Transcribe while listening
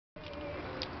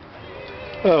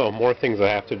Oh, more things I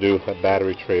have to do. That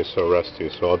battery tray is so rusty,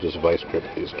 so I'll just vice grip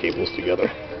these cables together.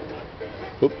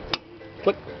 Whoop.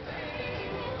 Click.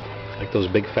 Like those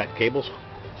big fat cables.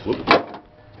 Whoop.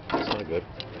 That's not good.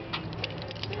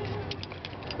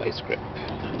 Vice grip.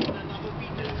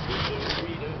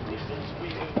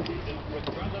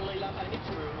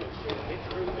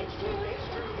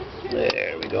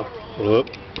 There we go. Whoop.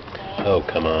 Oh,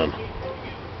 come on.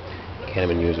 Can't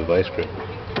even use a vice grip.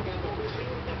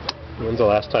 When's the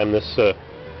last time this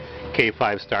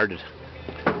K5 started?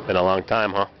 Been a long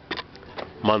time, huh?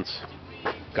 Months.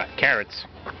 Got carrots.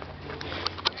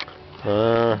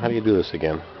 How do you do this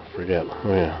again? Forget.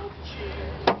 Oh, yeah.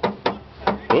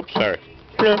 Whoops, sorry.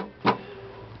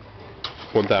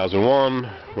 1001,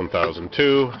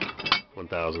 1002,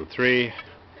 1003,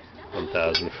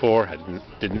 1004. I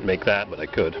didn't make that, but I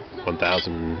could.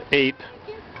 1008,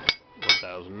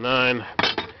 1009,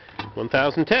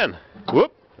 1010.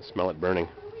 Whoop! I smell it burning.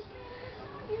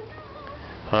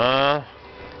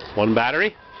 One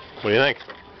battery? What do you think?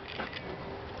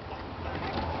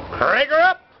 Crank her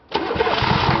up! Look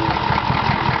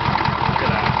at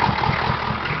that.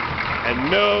 And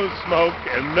no smoke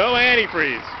and no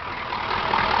antifreeze.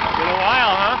 Been a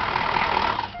while, huh?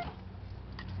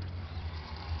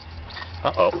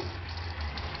 Uh-oh.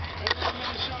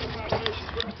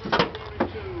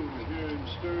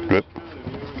 Rip.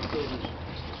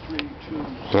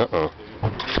 Uh-oh.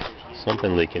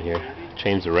 Something leaking here.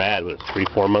 Changed the rad, what,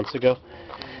 3-4 months ago?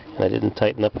 And I didn't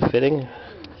tighten up a fitting.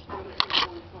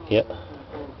 Yep.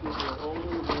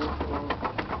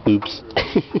 Oops.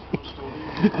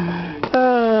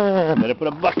 Better put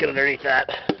a bucket underneath that.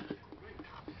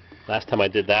 Last time I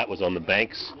did that was on the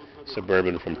Banks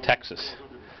Suburban from Texas.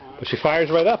 But she fires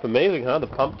right up. Amazing, huh? The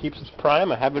pump keeps its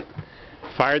prime. I haven't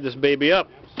fired this baby up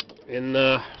in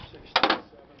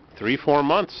 3-4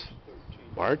 months.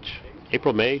 March,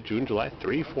 April, May, June, July,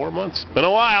 3-4 months. Been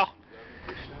a while.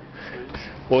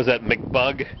 What was that,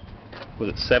 McBug? Was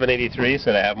it 783?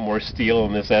 Said I have more steel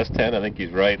in this S10. I think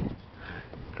he's right.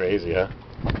 Crazy, huh?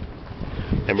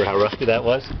 Remember how rusty that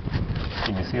was?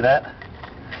 Can you see that?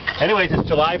 Anyways, it's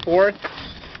July 4th,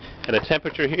 and the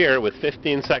temperature here with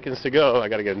 15 seconds to go. I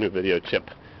gotta get a new video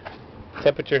chip.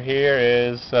 Temperature here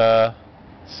is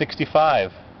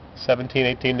 65, 17,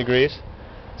 18 degrees.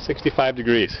 65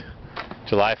 degrees.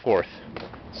 July 4th.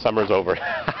 Summer's over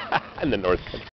in the North Country.